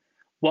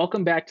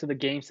Welcome back to the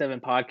Game 7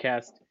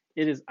 podcast.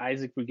 It is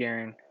Isaac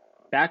Bugarin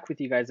back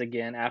with you guys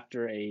again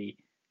after a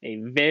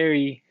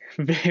very,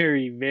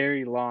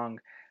 very long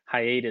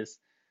hiatus.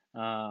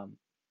 Um,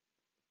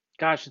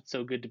 Gosh, it's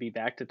so good to be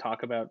back to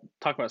talk about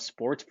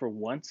sports for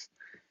once.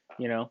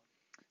 You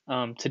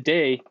know,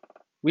 today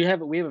we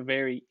have a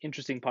very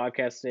interesting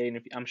podcast today,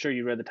 and I'm sure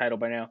you read the title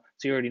by now,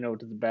 so you already know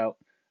what it's about.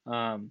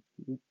 Um,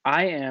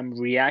 I am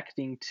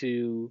reacting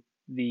to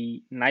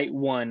the night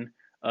one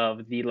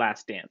of The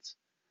Last Dance.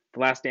 The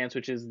Last Dance,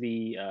 which is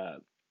the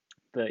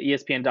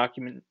ESPN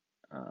document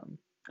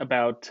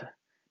about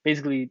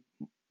basically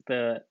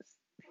the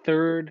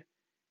third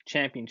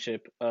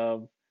championship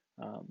of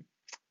um,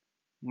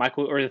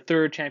 Michael, or the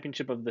third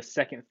championship of the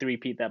second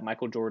three-peat that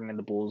Michael Jordan and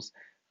the Bulls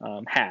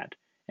had.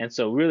 And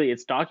so, really,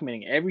 it's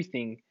documenting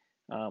everything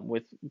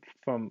with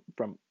from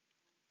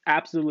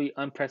absolutely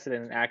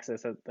unprecedented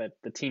access that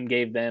the team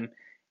gave them,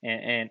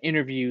 and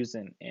interviews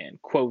and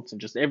quotes and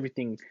just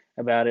everything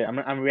about it.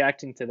 I'm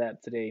reacting to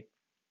that today,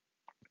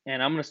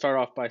 and I'm going to start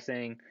off by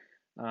saying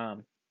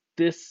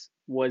this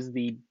was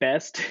the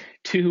best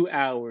 2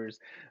 hours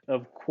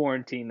of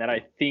quarantine that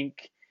I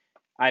think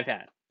I've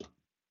had.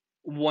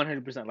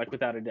 100%, like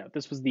without a doubt.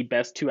 This was the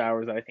best 2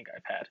 hours that I think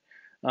I've had.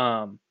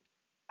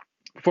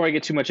 Before I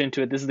get too much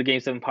into it, this is the Game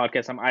 7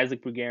 podcast. I'm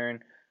Isaac Bugarin.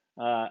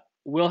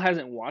 Will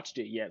hasn't watched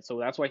it yet, so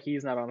that's why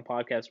he's not on the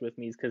podcast with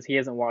me, is because he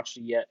hasn't watched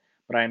it yet.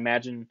 But I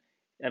imagine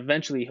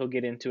eventually he'll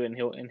get into it,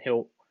 and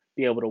he'll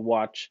be able to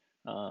watch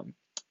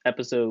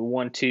episode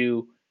 1,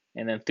 2,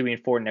 and then 3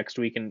 and 4 next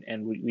week,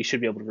 and we should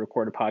be able to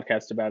record a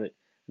podcast about it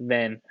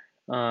then.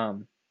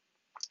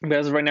 But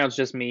as of right now, it's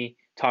just me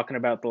talking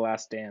about The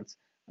Last Dance.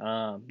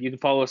 You can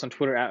follow us on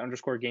Twitter at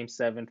underscore Game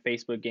 7,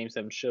 Facebook Game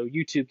 7 Show,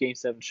 YouTube Game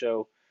 7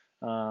 Show,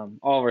 all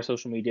of our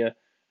social media.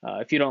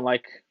 If you don't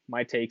like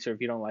my takes, or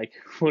if you don't like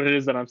what it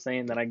is that I'm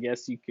saying, then I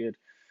guess you could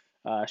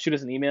shoot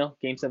us an email,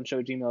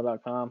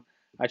 game7show@gmail.com.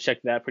 I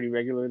check that pretty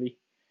regularly.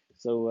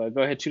 So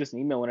go ahead, shoot us an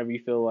email whenever you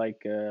feel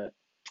like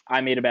I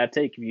made a bad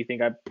take. If you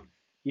think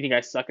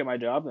I suck at my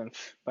job, then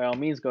by all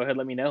means, go ahead,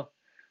 let me know.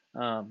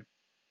 Um,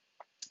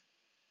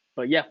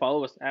 but yeah,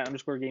 follow us at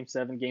underscore Game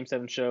 7, Game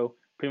 7 Show.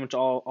 Pretty much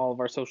all of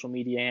our social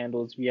media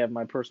handles. If you have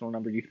my personal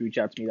number, you can reach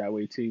out to me that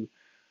way too.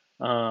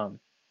 Um,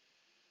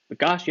 but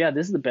gosh, yeah,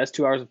 this is the best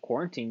 2 hours of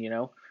quarantine.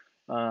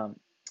 Um,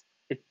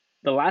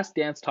 the Last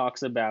Dance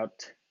talks about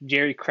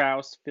Jerry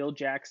Krause, Phil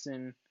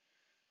Jackson,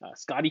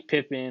 Scottie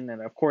Pippen,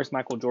 and of course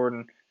Michael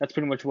Jordan. That's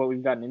pretty much what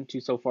we've gotten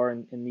into so far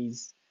in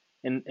these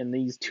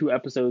two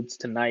episodes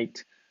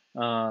tonight.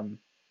 Um,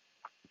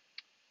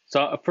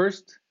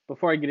 first,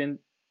 before I get in,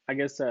 I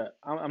guess I'm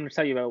going to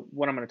tell you about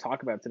what I'm going to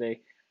talk about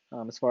today.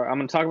 I'm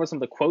going to talk about some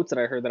of the quotes that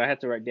I heard that I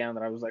had to write down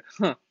that I was like,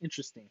 huh,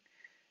 interesting,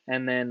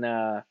 and then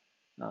a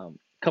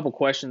couple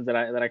questions that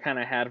I kind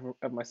of had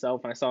of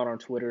myself, and I saw it on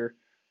Twitter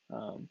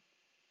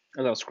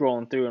as I was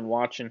scrolling through and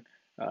watching.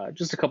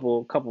 Just a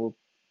couple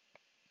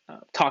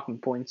talking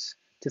points,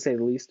 to say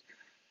the least.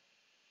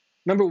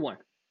 Number one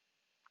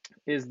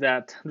is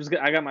that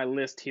I got my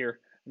list here.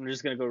 I'm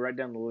just gonna go right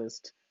down the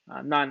list,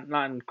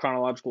 not in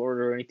chronological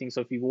order or anything.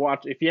 So if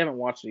you haven't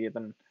watched it yet,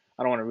 then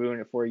I don't want to ruin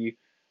it for you.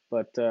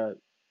 But the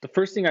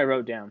first thing I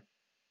wrote down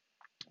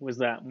was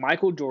that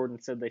Michael Jordan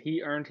said that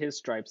he earned his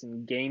stripes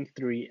in Game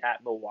 3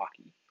 at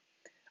Milwaukee.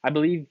 I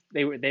believe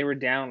they were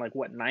down like,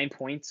 what, 9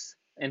 points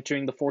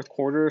entering the fourth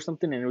quarter or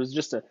something, and it was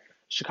just a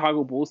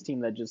Chicago Bulls team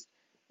that just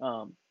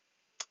um,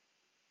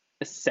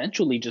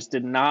 essentially just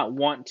did not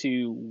want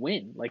to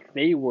win. Like,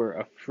 they were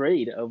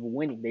afraid of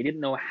winning. They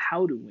didn't know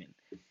how to win.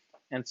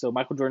 And so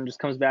Michael Jordan just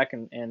comes back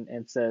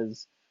and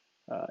says,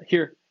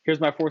 here's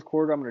my fourth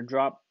quarter. I'm going to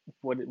drop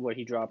what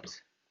he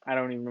dropped. I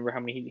don't even remember how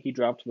many he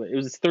dropped, but it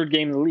was his third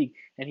game in the league.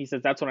 And he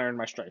says, that's when I earned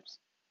my stripes.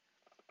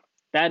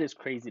 That is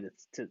crazy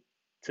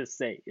to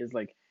say. Is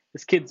like,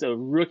 this kid's a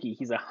rookie.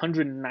 He's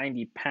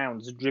 190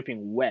 pounds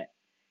dripping wet.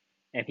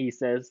 And he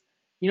says,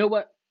 you know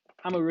what?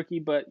 I'm a rookie,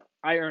 but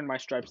I earned my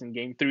stripes in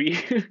Game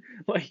 3.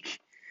 Like,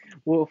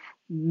 well,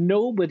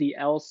 nobody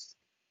else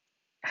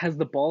has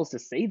the balls to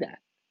say that,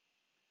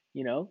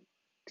 you know?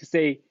 To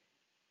say,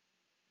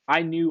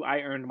 I knew I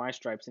earned my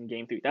stripes in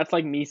Game 3. That's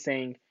like me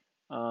saying,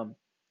 I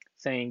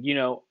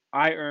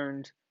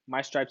earned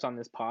my stripes on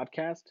this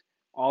podcast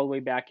all the way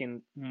back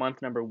in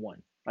month number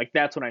 1. Like,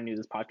 that's when I knew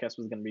this podcast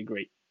was going to be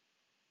great.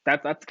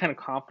 That's the kind of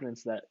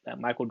confidence that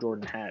Michael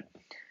Jordan had.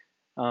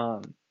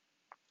 Um,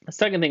 the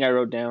second thing I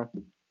wrote down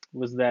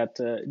was that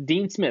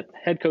Dean Smith,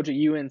 head coach at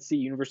UNC,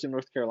 University of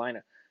North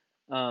Carolina,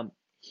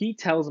 he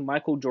tells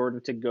Michael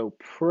Jordan to go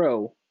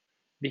pro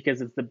because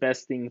it's the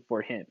best thing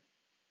for him.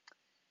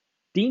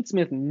 Dean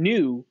Smith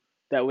knew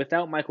that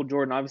without Michael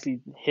Jordan, obviously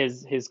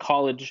his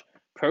college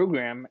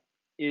program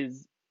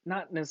is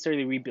not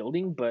necessarily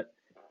rebuilding, but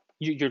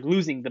you're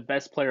losing the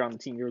best player on the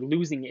team. You're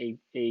losing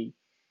a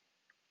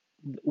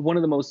one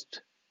of the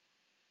most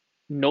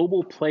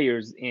noble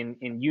players in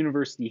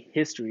university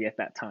history at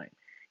that time.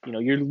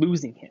 You're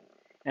losing him.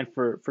 And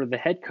for the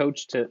head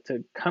coach to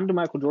come to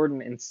Michael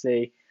Jordan and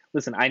say,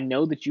 listen, I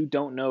know that you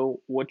don't know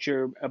what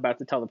you're about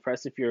to tell the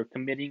press if you're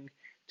committing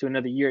to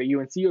another year at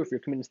UNC or if you're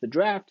committing to the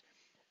draft.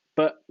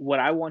 But what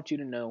I want you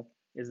to know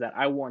is that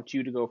I want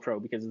you to go pro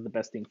because it's the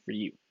best thing for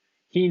you.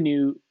 He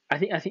knew. I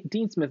think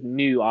Dean Smith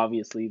knew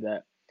obviously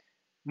that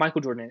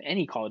Michael Jordan and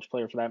any college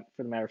player for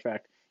the matter of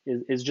fact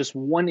is just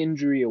one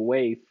injury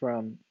away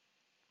from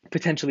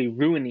potentially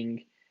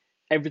ruining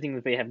everything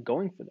that they have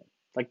going for them.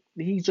 Like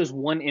he's just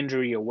one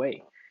injury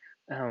away.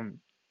 Um,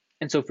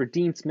 and so for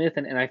Dean Smith,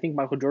 and I think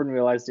Michael Jordan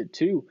realized it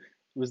too,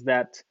 was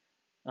that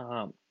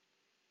um,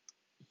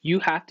 you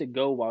have to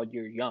go while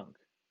you're young.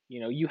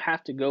 You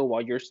have to go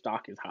while your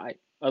stock is high.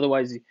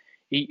 Otherwise,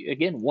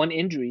 again, one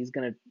injury is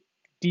going to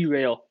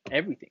derail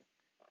everything.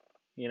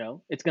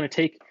 It's going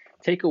to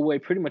take away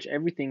pretty much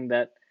everything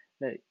that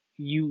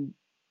you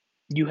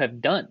you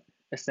have done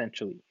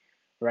essentially,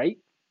 right?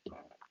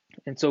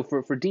 And so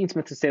for Dean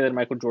Smith to say that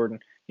Michael Jordan,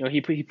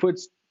 he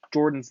puts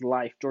Jordan's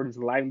life, Jordan's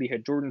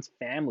livelihood, Jordan's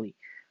family,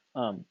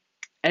 um,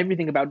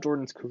 everything about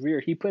Jordan's career,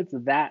 he puts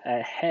that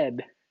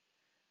ahead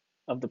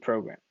of the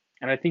program.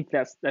 And I think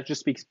that just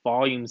speaks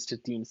volumes to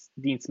Dean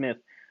Smith,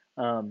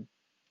 um,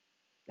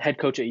 head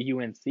coach at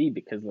UNC,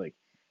 because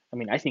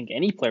I think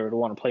any player would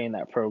want to play in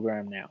that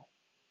program now.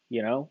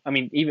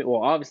 Even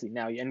well, obviously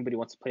now anybody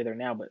wants to play there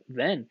now, but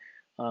then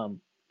um,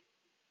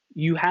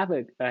 you have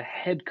a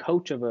head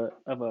coach of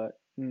a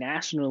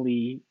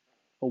nationally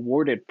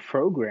awarded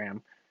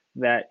program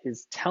that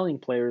is telling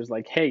players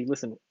like, hey,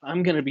 listen,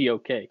 I'm gonna be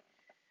okay.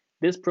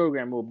 This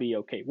program will be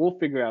okay. We'll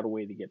figure out a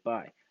way to get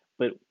by.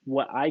 But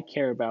what I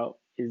care about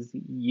is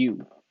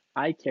you.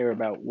 I care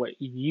about what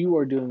you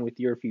are doing with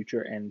your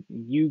future and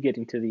you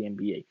getting to the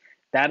NBA.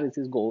 That is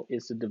his goal,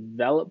 is to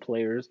develop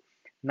players,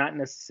 not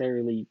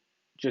necessarily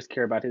just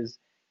care about his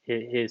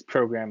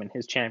program and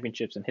his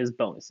championships and his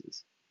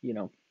bonuses. You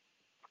know.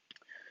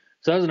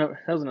 So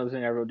that was another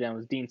thing I wrote down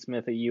was Dean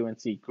Smith at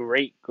UNC.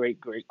 Great, great,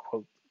 great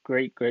quote.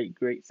 Great, great,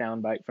 great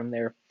soundbite from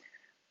there.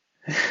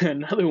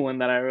 Another one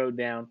that I wrote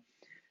down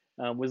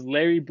was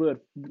Larry Bird,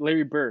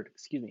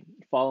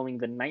 following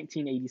the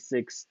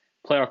 1986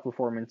 playoff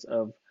performance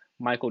of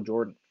Michael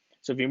Jordan.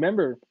 So if you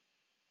remember,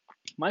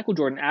 Michael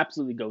Jordan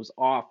absolutely goes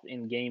off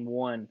in Game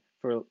 1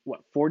 for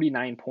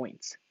 49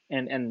 points,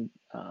 and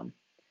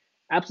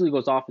absolutely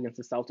goes off against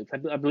the Celtics.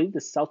 I believe the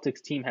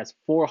Celtics team has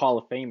 4 Hall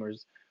of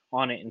Famers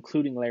on it,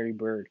 including Larry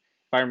Bird,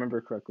 if I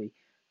remember correctly.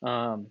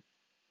 Um,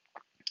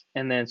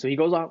 and then so he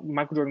goes off.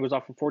 Michael Jordan goes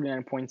off for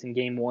 49 points in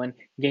Game 1.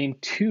 Game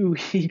 2,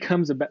 he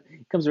comes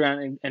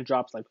around and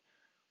drops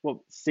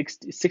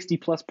 60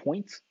 plus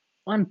points.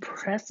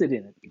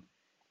 Unprecedented.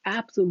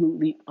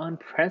 Absolutely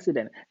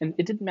unprecedented. And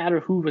it didn't matter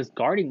who was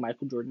guarding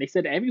Michael Jordan. They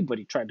said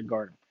everybody tried to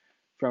guard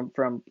him.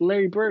 From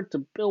Larry Bird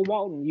to Bill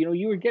Walton.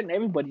 You were getting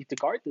everybody to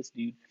guard this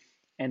dude.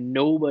 And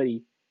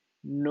nobody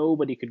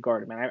could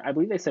guard him. And I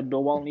believe they said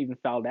Bill Walton even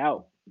fouled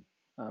out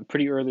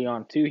pretty early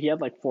on too. He had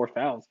 4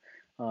 fouls.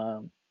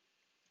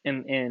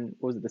 And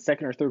was it the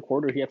second or third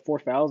quarter? He had 4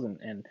 fouls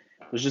and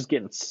was just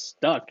getting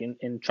stuck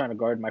in trying to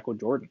guard Michael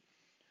Jordan.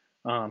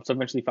 So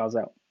eventually fouls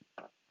out.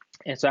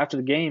 And so after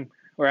the game,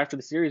 or after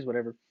the series,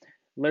 whatever,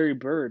 Larry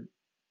Bird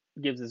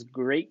gives this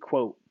great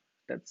quote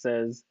that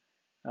says,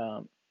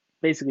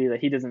 basically that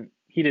he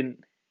didn't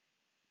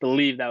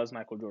believe that was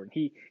Michael Jordan.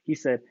 He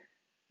said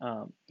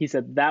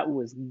that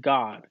was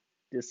God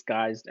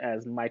disguised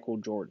as Michael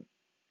Jordan.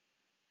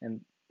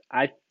 And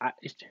I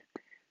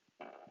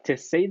to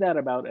say that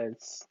about a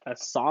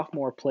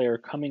sophomore player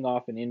coming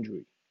off an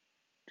injury,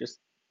 just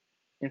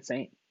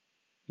insane.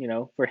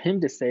 For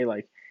him to say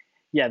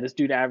yeah, this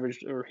dude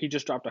averaged, or he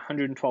just dropped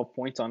 112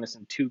 points on us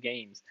in 2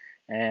 games,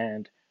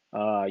 and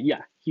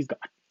yeah, he's God.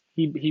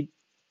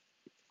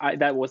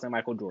 That wasn't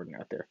Michael Jordan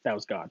out there. That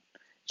was God.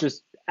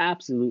 Just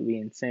absolutely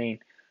insane.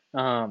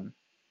 And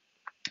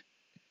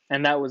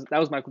that was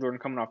Michael Jordan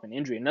coming off an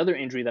injury. Another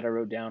injury that I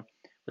wrote down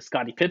was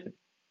Scottie Pippen.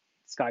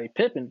 Scottie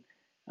Pippen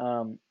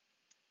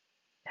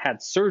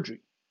had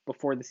surgery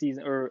before the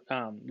season, or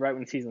right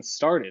when the season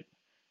started.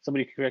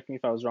 Somebody could correct me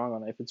if I was wrong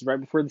on that. If it's right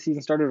before the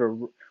season started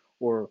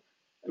or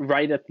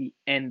right at the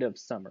end of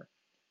summer,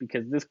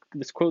 because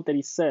this quote that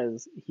he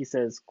says,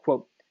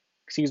 quote,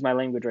 excuse my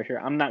language right here,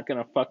 I'm not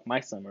gonna fuck my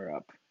summer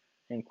up,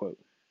 end quote.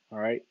 All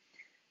right.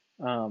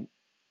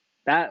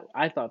 That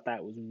I thought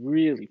that was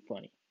really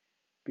funny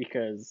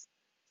because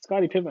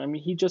Scottie Pippen,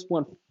 he just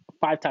won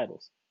 5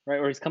 titles, right?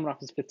 Or he's coming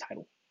off his 5th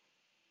title,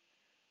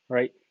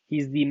 right?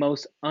 He's the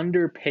most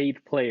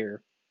underpaid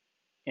player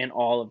in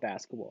all of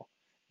basketball.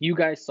 You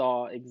guys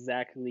saw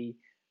exactly,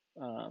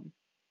 or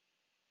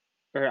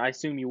I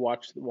assume you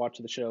watch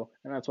the show,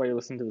 and that's why you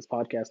listen to this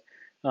podcast.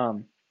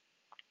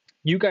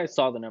 You guys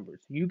saw the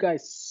numbers. You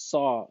guys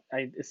saw.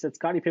 It said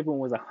Scottie Pippen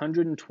was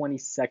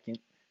 122nd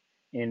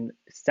in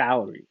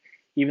salary,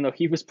 even though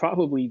he was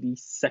probably the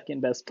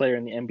second best player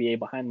in the NBA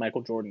behind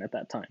Michael Jordan at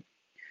that time.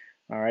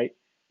 All right.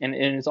 And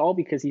it's all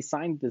because he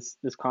signed this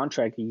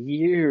contract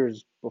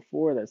years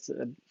before that.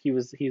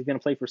 He's going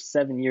to play for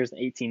 7 years and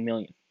 18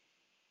 million.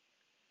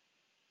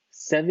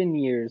 7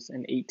 years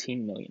and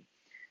 18 million.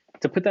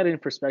 To put that in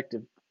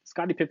perspective,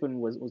 Scottie Pippen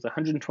was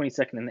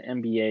 122nd in the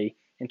NBA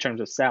in terms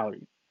of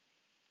salary.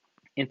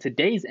 In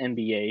today's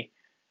NBA,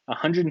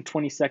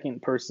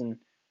 122nd person,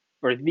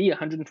 or the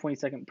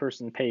 122nd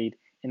person paid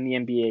in the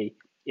NBA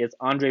is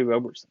Andre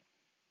Roberson,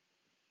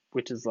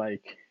 which is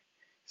like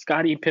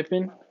Scottie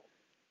Pippen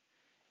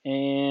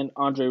and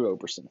Andre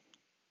Roberson.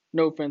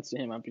 No offense to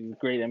him, he's a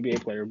great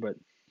NBA player, but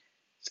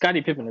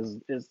Scottie Pippen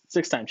is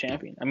 6-time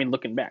champion. I mean,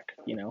 looking back,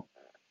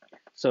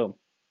 So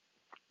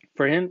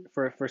for him,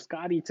 for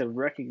Scottie to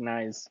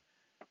recognize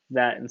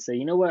that and say,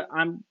 you know what,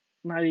 I'm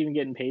not even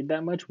getting paid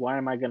that much. Why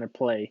am I going to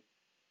play?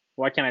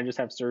 Why can't I just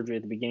have surgery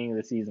at the beginning of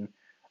the season?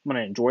 I'm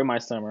going to enjoy my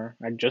summer.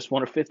 I just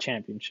won a 5th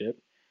championship.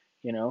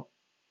 You know,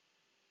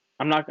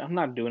 I'm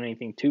not doing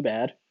anything too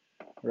bad,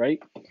 right?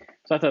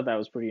 So I thought that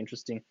was pretty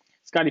interesting.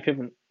 Scottie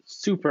Pippen,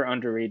 super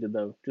underrated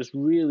though, just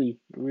really,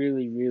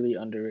 really, really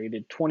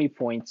underrated. 20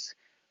 points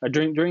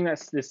during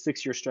this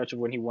 6-year stretch of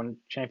when he won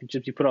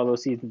championships. He put all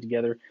those seasons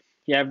together.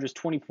 He averages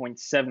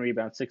 20.7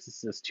 rebounds, 6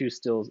 assists, 2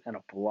 steals, and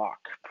a block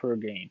per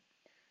game,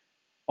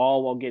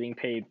 all while getting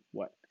paid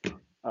what,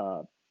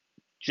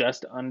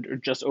 just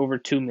over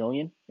 $2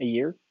 million a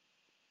year.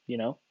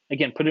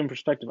 Again, put it in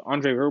perspective.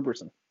 Andre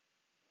Roberson.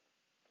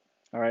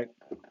 All right.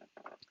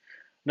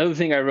 Another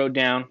thing I wrote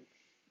down,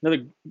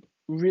 another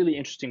really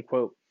interesting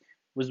quote,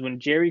 was when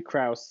Jerry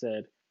Krause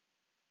said,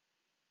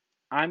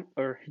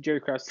 Jerry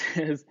Krause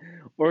says,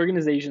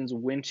 organizations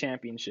win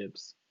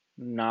championships,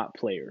 not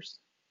players.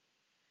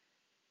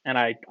 And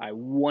I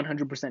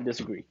 100%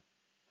 disagree.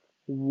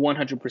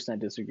 100%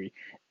 disagree.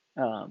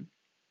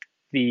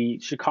 The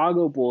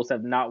Chicago Bulls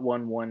have not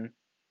won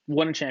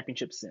a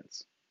championship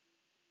since.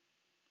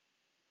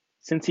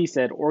 Since he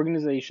said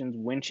organizations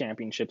win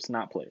championships,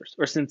 not players,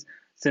 or since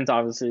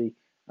obviously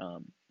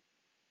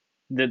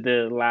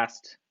the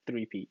last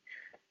three-peat.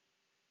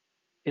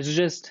 It's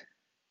just,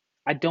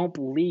 I don't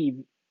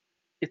believe,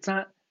 it's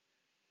not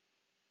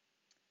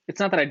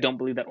that I don't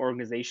believe that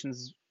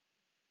organizations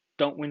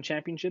don't win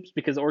championships,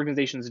 because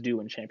organizations do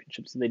win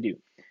championships, they do,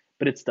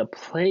 but it's the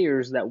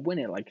players that win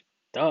it. Like,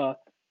 duh,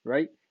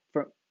 right?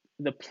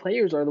 The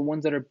players are the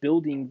ones that are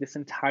building this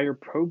entire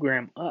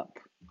program up,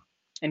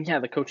 and yeah,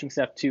 the coaching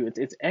staff too.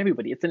 It's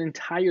everybody. It's an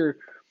entire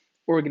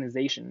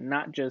organization,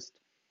 not just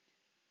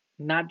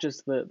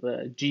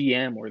the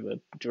GM or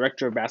the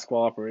director of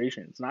basketball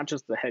operations, not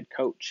just the head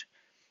coach.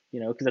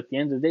 Because at the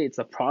end of the day, it's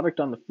the product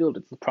on the field,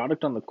 it's the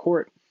product on the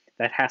court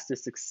that has to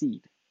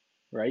succeed,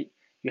 right?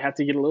 You have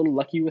to get a little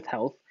lucky with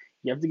health.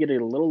 You have to get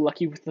a little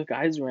lucky with the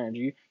guys around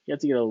you. You have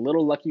to get a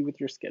little lucky with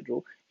your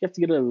schedule. You have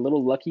to get a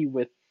little lucky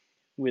with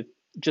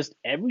just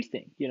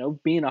everything.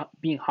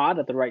 Being hot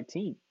at the right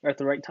team or at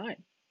the right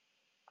time,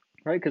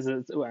 right? Because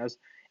as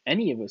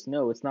any of us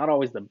know, it's not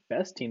always the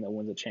best team that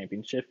wins a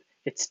championship.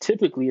 It's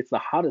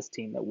the hottest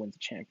team that wins a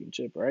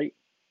championship, right?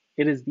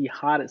 It is the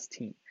hottest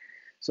team.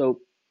 So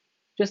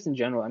just in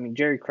general, I mean,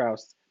 Jerry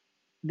Krause,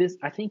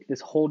 I think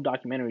this whole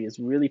documentary is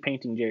really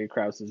painting Jerry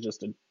Krause as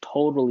just a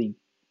totally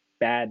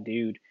bad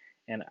dude.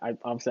 And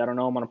obviously I don't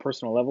know him on a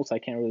personal level, so I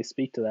can't really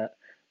speak to that.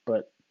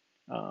 But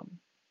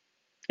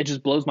it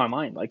just blows my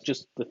mind. Like,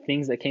 just the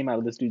things that came out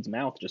of this dude's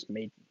mouth just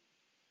made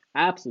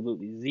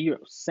absolutely zero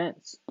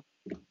sense.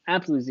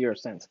 Absolutely zero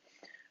sense.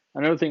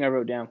 Another thing I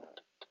wrote down,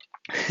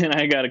 and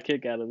I got a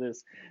kick out of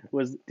this,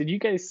 was, did you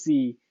guys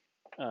see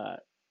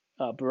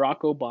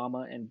Barack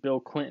Obama and Bill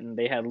Clinton?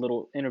 They had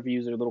little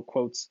interviews or little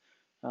quotes,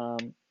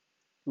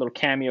 little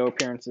cameo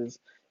appearances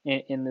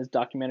in this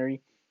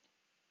documentary.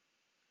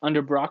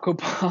 Under Barack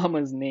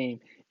Obama's name,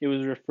 it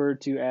was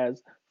referred to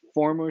as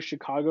former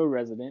Chicago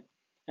resident,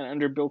 and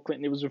under Bill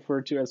Clinton, it was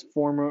referred to as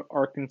former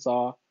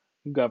Arkansas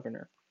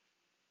governor.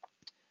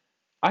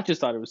 I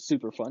just thought it was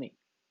super funny,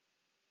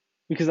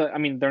 because I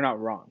mean, they're not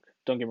wrong.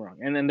 Don't get me wrong.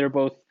 And then they're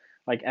both,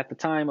 like, at the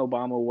time,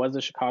 Obama was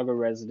a Chicago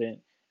resident,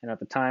 and at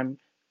the time,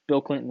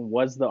 Bill Clinton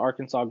was the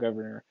Arkansas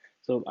governor.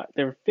 So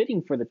they were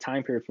fitting for the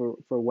time period for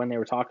when they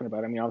were talking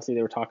about. I mean, obviously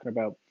they were talking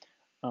about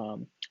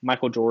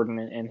Michael Jordan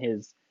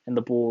and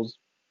the Bulls'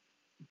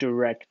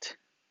 direct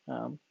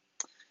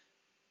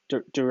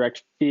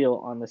feel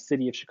on the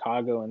city of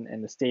Chicago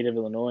and the state of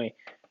Illinois.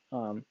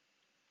 And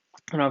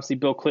obviously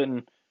Bill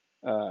Clinton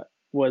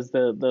was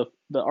the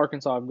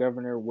Arkansas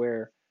governor,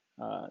 where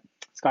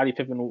Scottie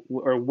Pippen,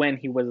 or when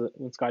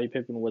Scottie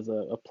Pippen was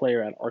a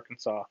player at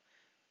Arkansas.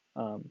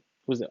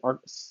 Was it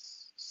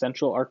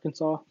Central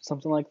Arkansas,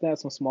 something like that,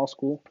 some small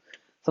school,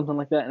 something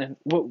like that. And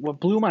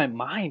what blew my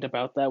mind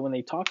about that, when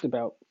they talked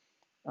about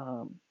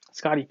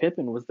Scottie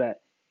Pippen, was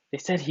that they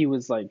said he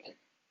was like,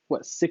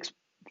 what,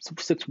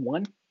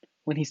 6'1"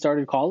 when he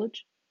started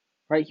college,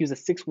 right? He was a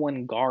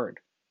 6'1" guard,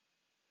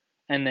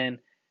 and then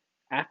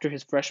after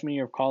his freshman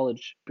year of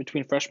college,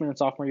 between freshman and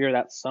sophomore year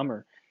that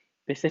summer,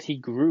 they said he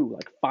grew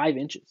like 5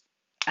 inches.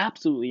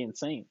 Absolutely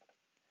insane.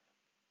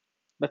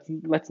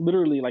 That's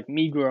literally like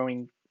me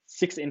growing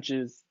 6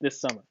 inches this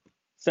summer,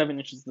 7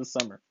 inches this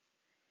summer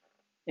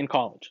in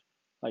college.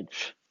 Like,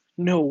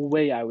 no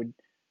way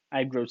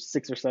I'd grow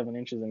 6 or 7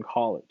 inches in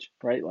college,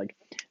 right? Like,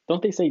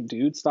 don't they say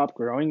dudes stop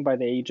growing by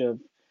the age of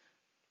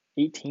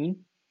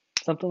 18,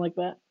 something like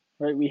that,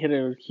 right? We hit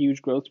a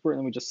huge growth spurt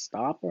and then we just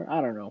stop, or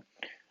I don't know.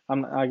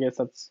 I guess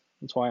that's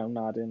why I'm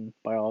not in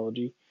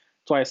biology.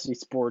 why I study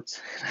sports.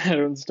 I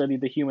don't study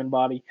the human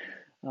body,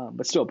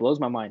 but still, it blows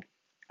my mind.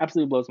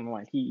 Absolutely blows my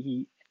mind.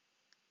 He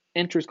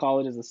enters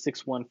college as a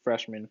 6'1"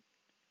 freshman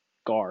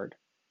guard,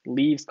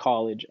 leaves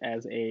college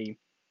as a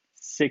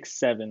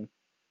 6'7"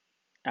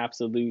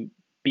 absolute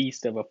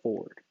beast of a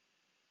forward.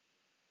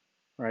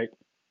 Right.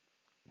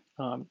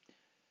 Um,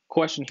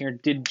 Question here: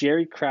 did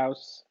Jerry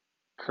Krause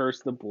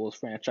curse the Bulls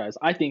franchise?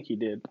 I think he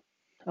did.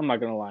 I'm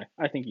not gonna lie.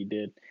 I think he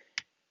did.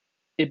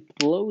 It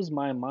blows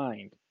my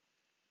mind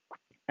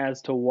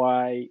as to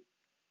why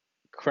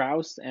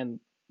Krause and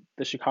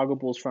the Chicago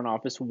Bulls front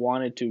office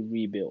wanted to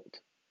rebuild.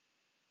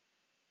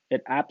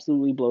 It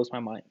absolutely blows my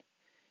mind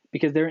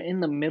because they're in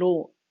the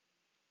middle.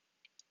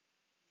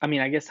 I mean,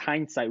 I guess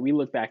hindsight, we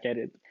look back at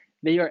it.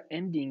 They are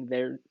ending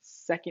their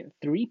second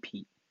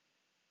three-peat.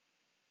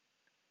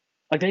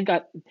 Like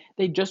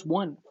they just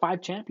won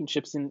 5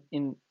 championships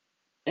in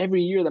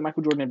every year that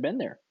Michael Jordan had been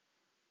there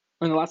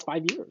in the last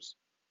 5 years.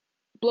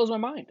 It blows my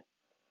mind.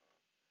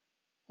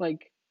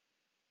 Like,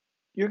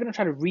 you're gonna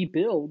try to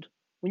rebuild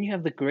when you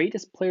have the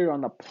greatest player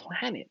on the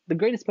planet, the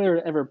greatest player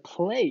to ever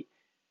play,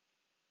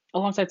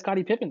 alongside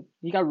Scottie Pippen.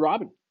 You got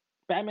Robin,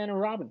 Batman and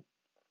Robin.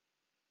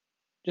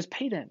 Just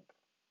pay them,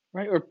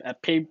 right? Or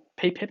pay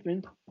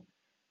Pippen,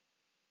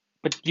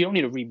 but you don't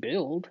need to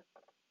rebuild.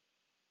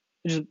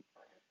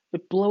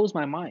 It blows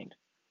my mind.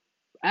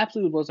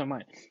 Absolutely blows my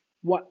mind.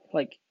 What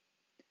like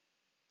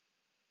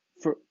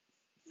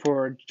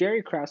for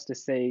Jerry Krause to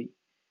say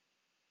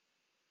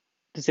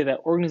that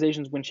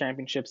organizations win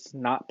championships,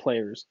 not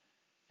players,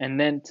 and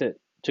then to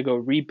go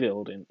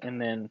rebuild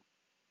and then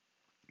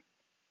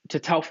to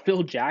tell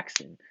Phil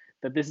Jackson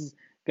that this is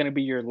going to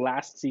be your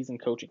last season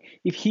coaching.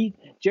 If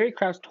Jerry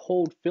Krause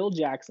told Phil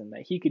Jackson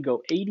that he could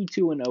go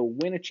 82-0,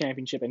 win a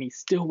championship, and he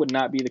still would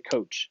not be the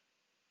coach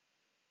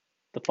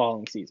the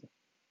following season.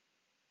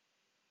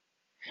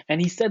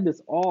 And he said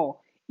this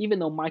all even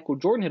though Michael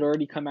Jordan had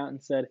already come out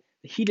and said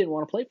that he didn't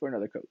want to play for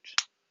another coach.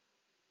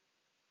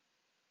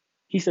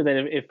 He said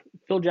that if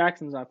Phil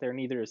Jackson's not there,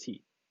 neither is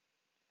he.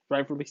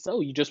 Rightfully so.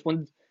 You just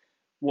won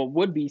what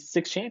would be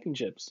 6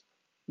 championships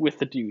with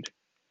the dude.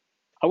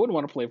 I wouldn't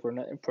want to play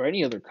for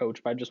any other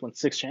coach, but I just won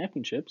 6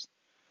 championships.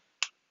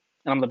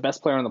 And I'm the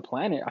best player on the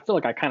planet. I feel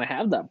like I kind of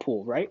have that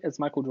pull, right? As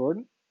Michael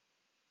Jordan.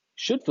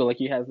 Should feel like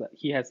he has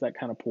that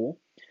kind of pull.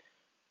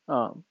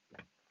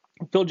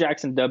 Phil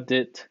Jackson dubbed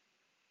the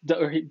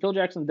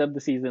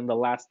season The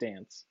Last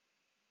Dance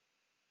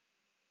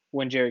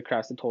when Jerry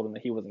Krause had told him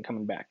that he wasn't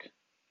coming back.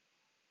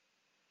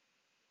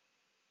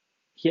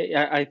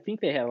 I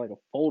think they had like a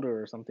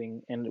folder or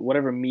something, and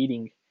whatever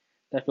meeting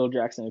that Phil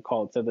Jackson had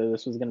called said that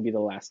this was going to be the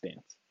last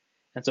dance,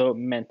 and so it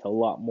meant a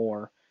lot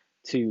more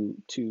to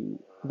the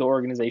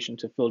organization,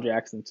 to Phil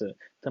Jackson, to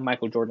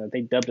Michael Jordan, that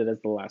they dubbed it as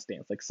the last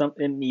dance. Like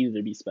it needed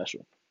to be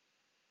special.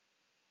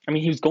 I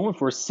mean, he was going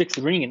for a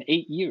 6th ring in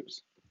 8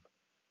 years,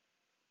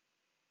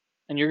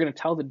 and you're going to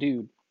tell the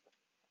dude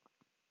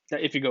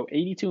that if you go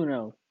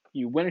 82-0,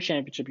 you win a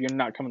championship, you're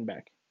not coming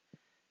back.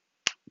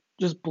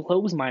 Just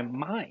blows my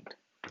mind.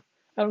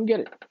 I don't get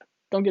it.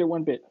 Don't get it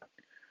one bit.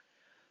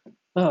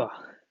 Oh,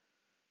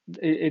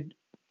 and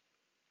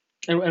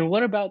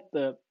what about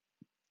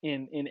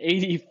in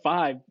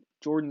 '85,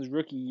 Jordan's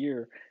rookie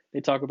year? They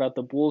talk about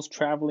the Bulls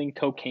traveling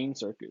cocaine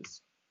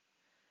circus.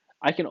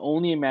 I can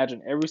only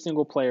imagine every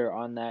single player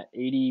on that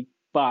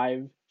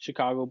 '85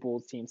 Chicago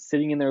Bulls team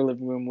sitting in their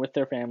living room with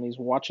their families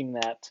watching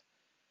that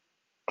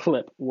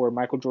clip where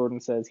Michael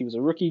Jordan says he was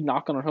a rookie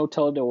knocking on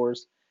hotel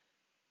doors,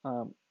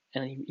 and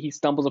he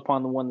stumbles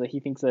upon the one that he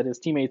thinks that his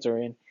teammates are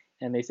in,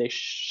 and they say,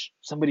 "Shh,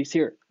 somebody's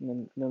here."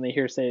 And then they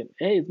hear say,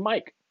 "Hey, it's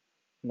Mike,"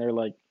 and they're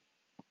like,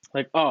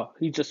 "Oh,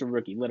 he's just a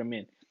rookie. Let him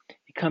in."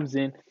 He comes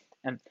in,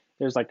 and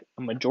there's like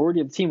a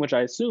majority of the team, which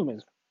I assume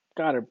is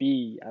got to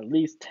be at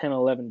least 10,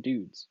 11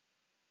 dudes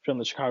from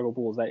the Chicago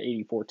Bulls, that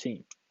 '84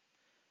 team,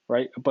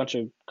 right? A bunch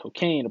of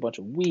cocaine, a bunch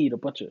of weed, a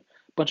bunch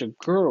of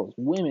girls,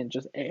 women,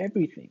 just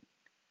everything,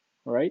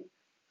 right?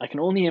 I can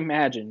only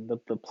imagine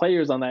that the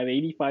players on that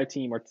 '85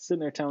 team are sitting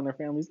there telling their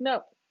families,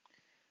 "No,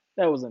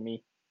 that wasn't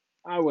me.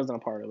 I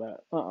wasn't a part of that.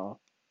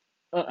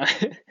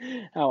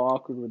 How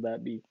awkward would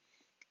that be?"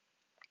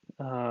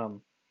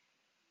 Um,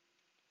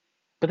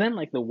 but then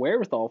like the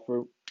wherewithal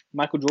for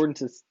Michael Jordan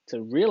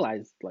to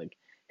realize like,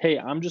 hey,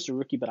 I'm just a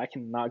rookie, but I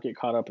cannot get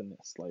caught up in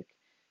this. Like,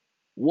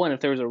 one, if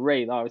there was a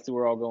raid, obviously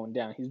we're all going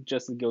down. He's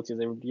just as guilty as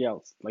everybody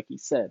else, like he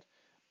said.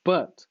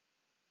 But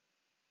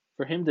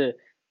for him to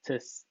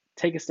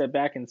take a step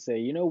back and say,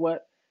 you know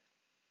what,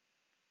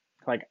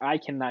 like I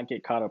cannot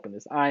get caught up in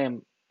this.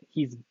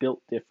 He's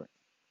built different,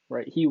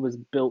 right? He was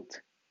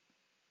built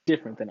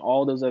different than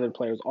all those other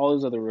players, all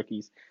those other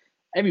rookies,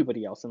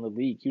 everybody else in the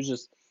league. He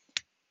was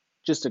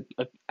just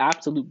a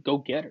absolute go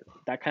getter.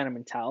 That kind of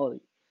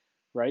mentality,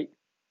 right?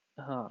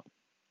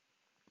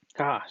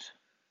 Gosh.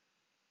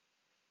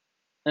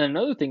 And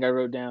another thing I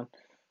wrote down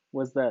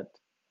was that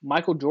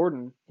Michael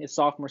Jordan, his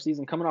sophomore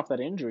season, coming off that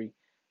injury,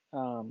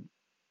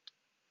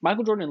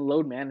 Michael Jordan and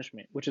load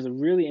management, which is a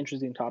really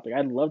interesting topic.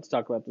 I'd love to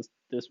talk about this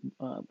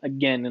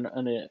again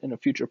in a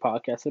future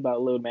podcast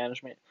about load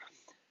management.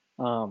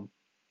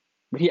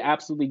 But he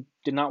absolutely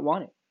did not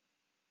want it.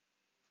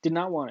 Did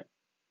not want it.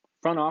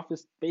 Front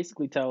office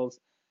basically tells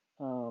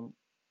the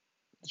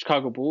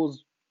Chicago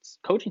Bulls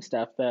coaching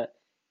staff that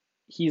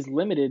he's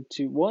limited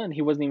to one.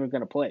 He wasn't even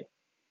going to play.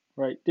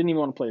 Right? Didn't even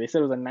want to play. They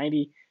said it was a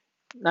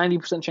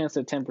 90% chance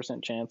to a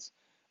 10% chance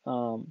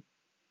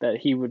that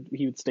he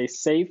would stay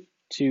safe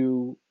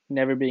to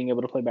never being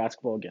able to play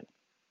basketball again.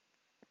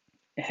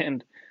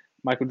 And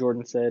Michael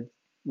Jordan said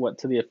what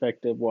to the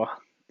effect of, well,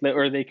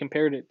 or they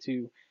compared it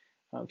to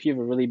if you have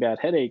a really bad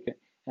headache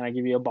and I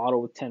give you a bottle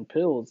with 10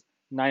 pills,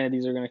 9 of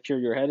these are going to cure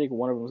your headache,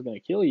 one of them is going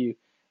to kill you.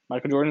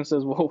 Michael Jordan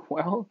says,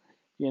 well,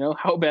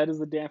 how bad is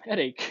the damn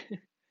headache?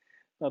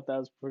 Thought that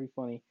was pretty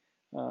funny.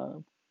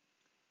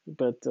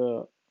 But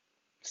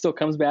still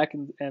comes back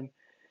and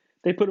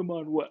they put him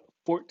on what,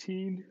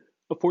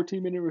 a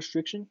 14-minute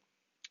restriction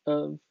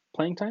of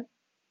playing time.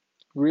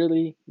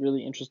 Really,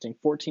 really interesting.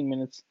 14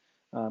 minutes,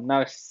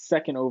 not a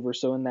second over.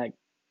 So in that,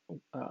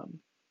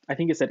 I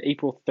think it's that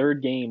April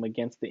 3rd game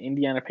against the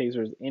Indiana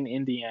Pacers in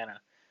Indiana,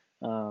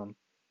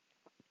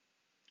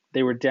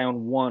 they were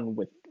down one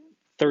with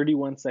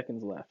 31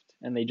 seconds left,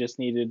 and they just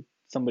needed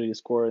somebody to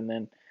score. And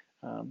then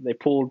they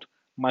pulled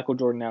Michael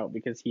Jordan out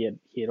because he had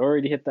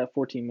already hit that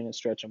 14-minute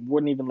stretch and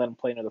wouldn't even let him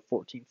play another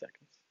 14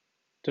 seconds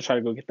to try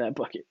to go get that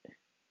bucket,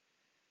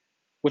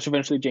 which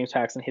eventually James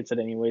Paxson hits it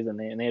anyways, and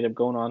they ended up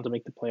going on to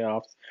make the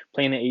playoffs,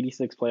 playing the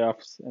 86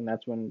 playoffs, and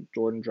that's when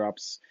Jordan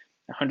drops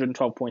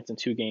 112 points in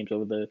 2 games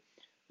over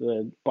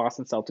the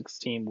Boston Celtics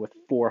team with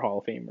 4 Hall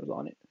of Famers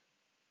on it.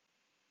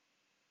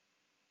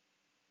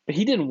 But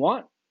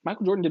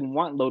Michael Jordan didn't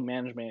want load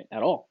management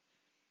at all.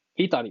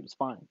 He thought he was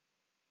fine.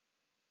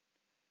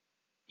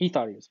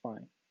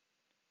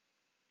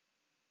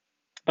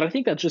 But I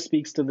think that just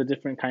speaks to the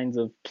different kinds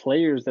of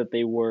players that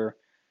they were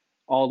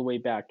all the way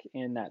back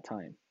in that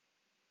time.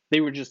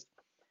 They were just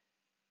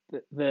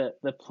the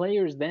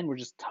players then were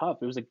just tough.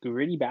 It was a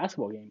gritty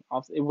basketball game.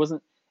 It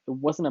wasn't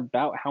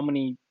about how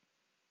many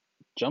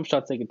jump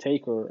shots they could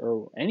take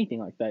or anything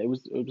like that. It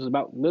was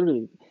about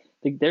literally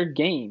their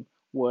game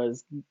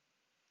was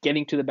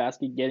getting to the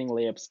basket, getting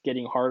layups,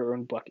 getting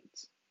hard-earned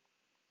buckets,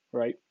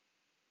 right?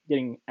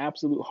 Getting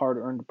absolute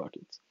hard-earned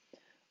buckets.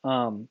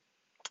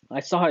 I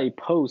saw a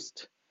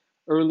post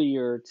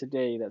earlier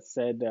today that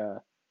said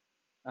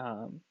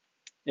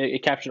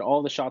it captured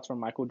all the shots from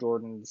Michael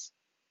Jordan's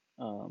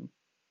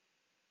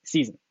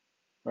season,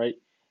 right?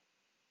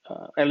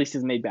 At least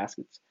his made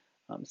baskets.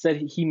 Said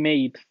he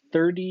made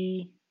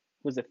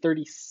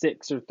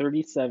 36 or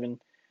 37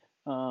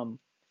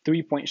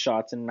 3-point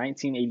shots in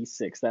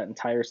 1986, that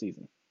entire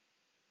season.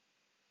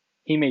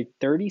 He made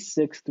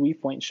 36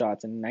 3-point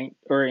shots in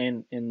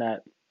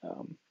that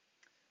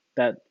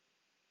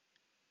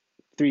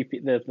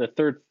the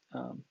third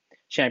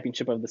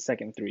championship of the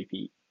second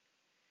three-peat.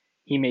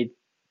 He made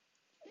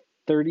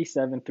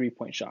 37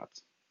 3-point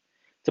shots.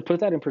 To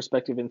put that in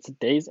perspective, in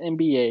today's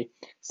NBA,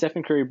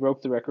 Stephen Curry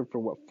broke the record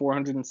for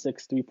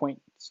 406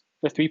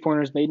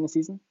 three-pointers made in a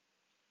season.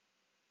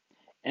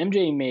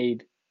 MJ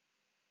made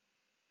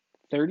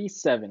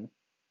 37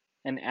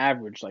 and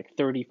averaged like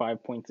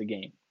 35 points a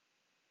game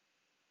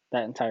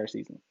that entire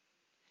season.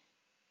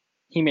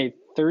 He made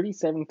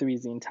 37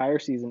 threes the entire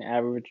season,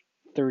 averaged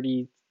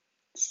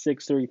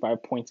 36,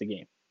 35 points a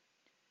game.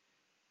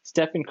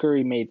 Stephen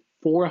Curry made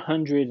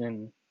 400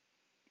 and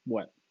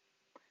what?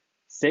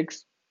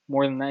 6?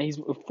 More than that. He's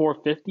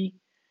 450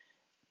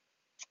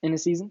 in a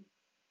season.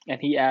 And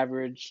he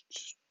averaged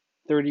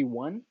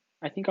 31,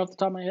 I think, off the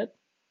top of my head.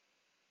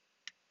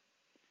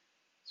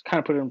 To kind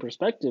of put it in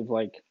perspective,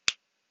 like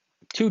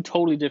 2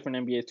 totally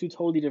different NBAs, 2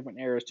 totally different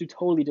eras, 2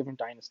 totally different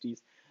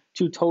dynasties,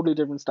 2 totally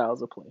different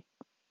styles of play.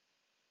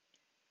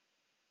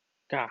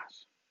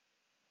 Gosh.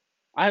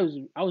 I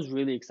was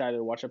really excited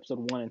to watch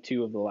episode 1 and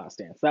 2 of The Last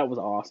Dance. That was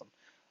awesome.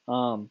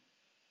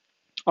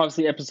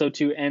 Obviously, episode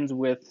 2 ends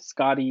with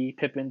Scottie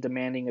Pippen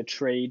demanding a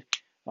trade,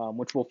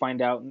 which we'll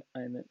find out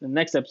in the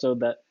next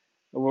episode that,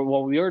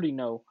 well, we already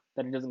know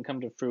that it doesn't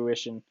come to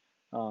fruition.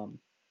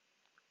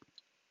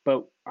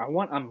 But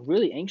I'm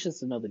really anxious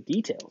to know the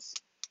details.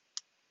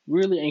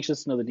 Really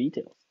anxious to know the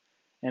details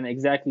and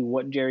exactly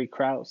what Jerry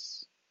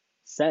Krause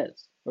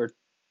says or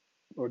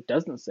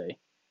doesn't say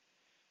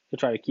to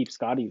try to keep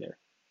Scottie there.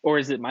 Or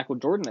is it Michael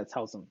Jordan that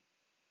tells him?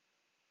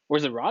 Or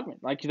is it Rodman?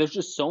 Like, there's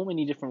just so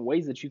many different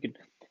ways that you could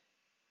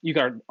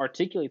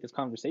articulate this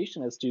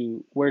conversation as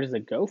to where does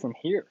it go from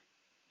here,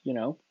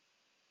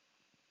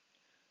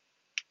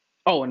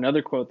 Oh,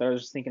 another quote that I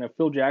was just thinking of,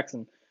 Phil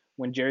Jackson,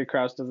 when Jerry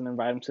Krause doesn't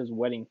invite him to his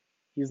wedding.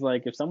 He's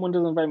like, if someone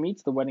doesn't invite me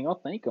to the wedding, I'll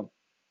thank them.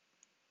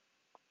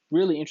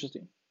 Really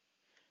interesting.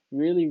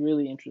 Really,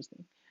 really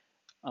interesting.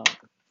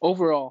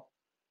 Overall,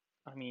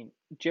 I mean,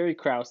 Jerry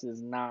Krause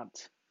is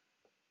not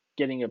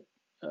getting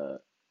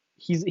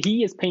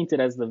he is painted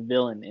as the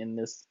villain in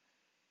this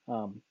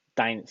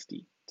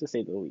dynasty, to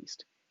say the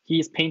least. He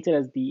is painted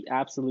as the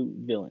absolute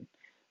villain.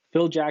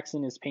 Phil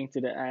Jackson is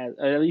painted as,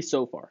 at least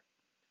so far,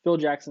 Phil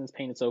Jackson is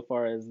painted so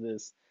far as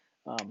this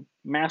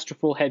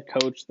masterful head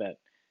coach that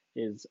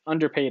is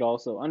underpaid,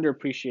 also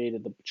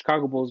underappreciated. The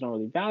Chicago Bulls don't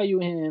really value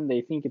him.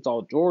 They think it's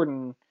all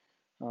Jordan,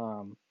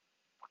 and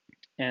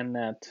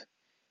that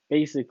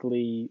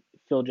basically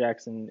Phil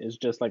Jackson is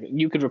just like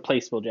you could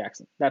replace Phil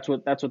Jackson. That's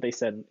what they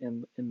said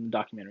in the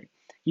documentary.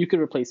 You could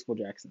replace Phil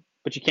Jackson,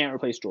 but you can't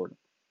replace Jordan.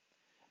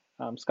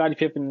 Scottie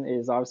Pippen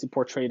is obviously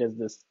portrayed as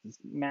this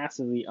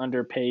massively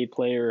underpaid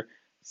player,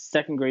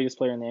 second greatest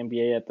player in the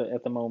NBA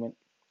at the moment,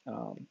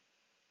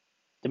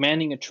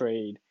 demanding a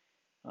trade.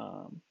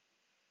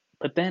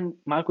 But then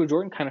Michael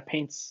Jordan kind of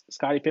paints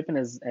Scottie Pippen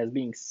as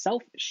being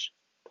selfish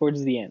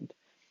towards the end.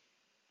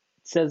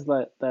 It says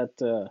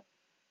that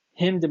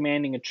him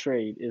demanding a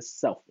trade is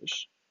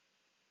selfish.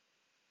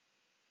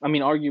 I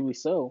mean, arguably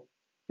so.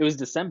 It was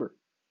December.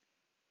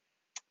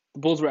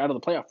 The Bulls were out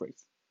of the playoff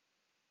race.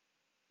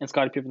 And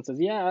Scottie Pippen says,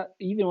 "Yeah,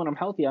 even when I'm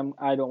healthy,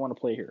 I don't want to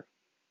play here.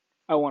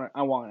 I want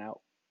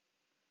out."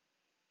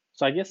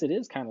 So I guess it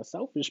is kind of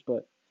selfish,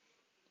 but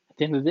at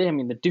the end of the day, I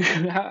mean, the dude,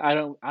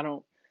 I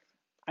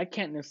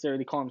can't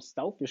necessarily call him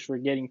selfish for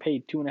getting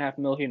paid $2.5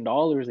 million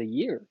a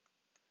year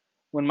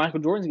when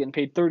Michael Jordan's getting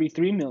paid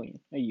 $33 million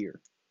a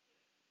year.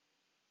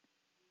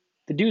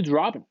 The dude's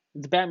Robin.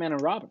 It's Batman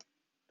and Robin.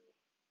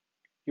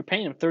 You're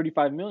paying him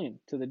 $35 million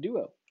to the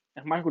duo,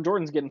 and Michael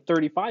Jordan's getting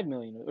 $35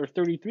 million or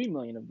 $33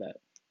 million of that.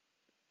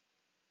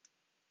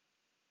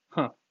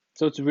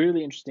 So it's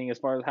really interesting as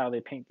far as how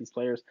they paint these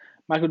players.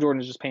 Michael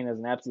Jordan is just painted as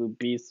an absolute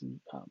beast,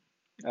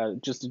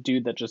 just a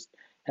dude that just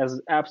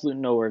has absolute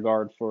no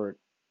regard for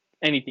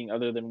anything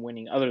other than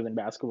winning, other than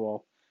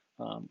basketball.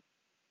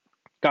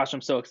 Gosh,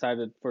 I'm so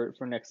excited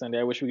for next Sunday.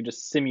 I wish we could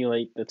just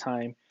simulate the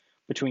time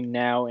between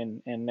now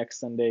and next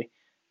Sunday.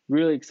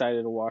 Really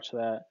excited to watch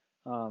that.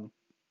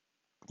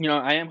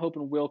 I am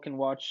hoping Will can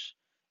watch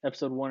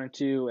episode 1 and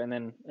 2, and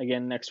then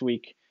again next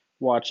week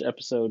watch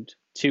episode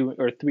 2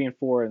 or 3 and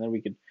 4, and then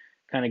we could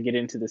kind of get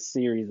into the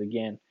series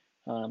again.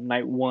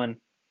 Night one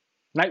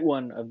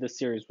of this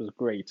series was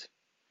great.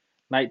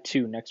 Night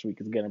 2 next week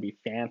is going to be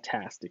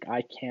fantastic.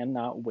 I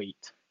cannot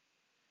wait.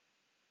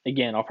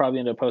 Again, I'll probably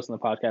end up posting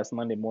the podcast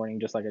Monday morning,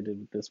 just like I did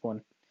with this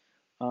one.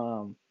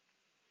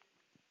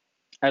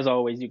 As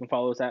always, you can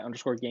follow us at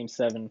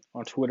 _Game7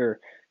 on Twitter,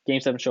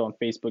 Game7 Show on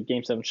Facebook,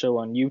 Game7 Show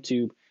on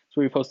YouTube. It's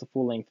where we post the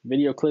full-length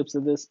video clips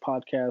of this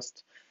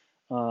podcast.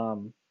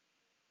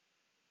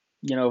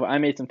 I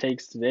made some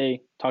takes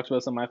today, talked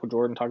about some Michael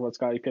Jordan, talked about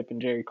Scottie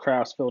Pippen, Jerry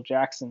Krause, Phil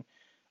Jackson.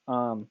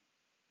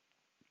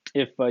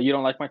 If you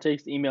don't like my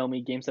takes, email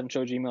me,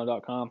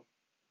 game7show@gmail.com.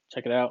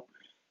 Check it out.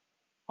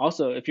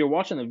 Also, if you're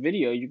watching the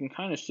video, you can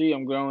kind of see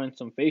I'm growing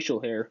some facial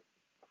hair.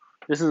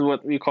 This is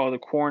what we call the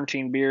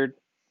quarantine beard,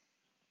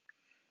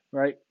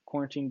 right?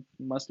 Quarantine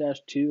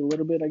mustache too, a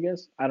little bit, I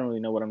guess. I don't really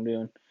know what I'm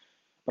doing.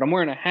 But I'm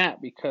wearing a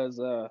hat because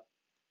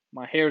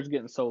my hair is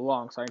getting so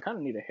long, so I kind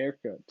of need a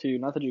haircut too.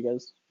 Not that you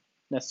guys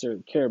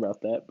necessarily care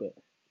about that, but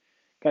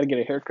got to get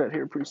a haircut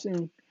here pretty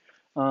soon.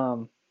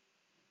 And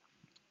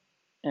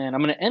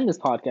I'm going to end this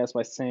podcast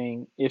by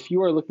saying, if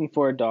you are looking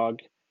for a dog,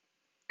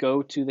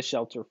 go to the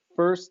shelter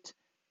first.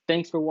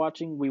 Thanks for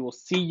watching. We will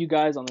see you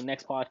guys on the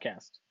next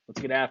podcast. Let's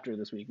get after it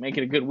this week. Make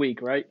it a good week, right?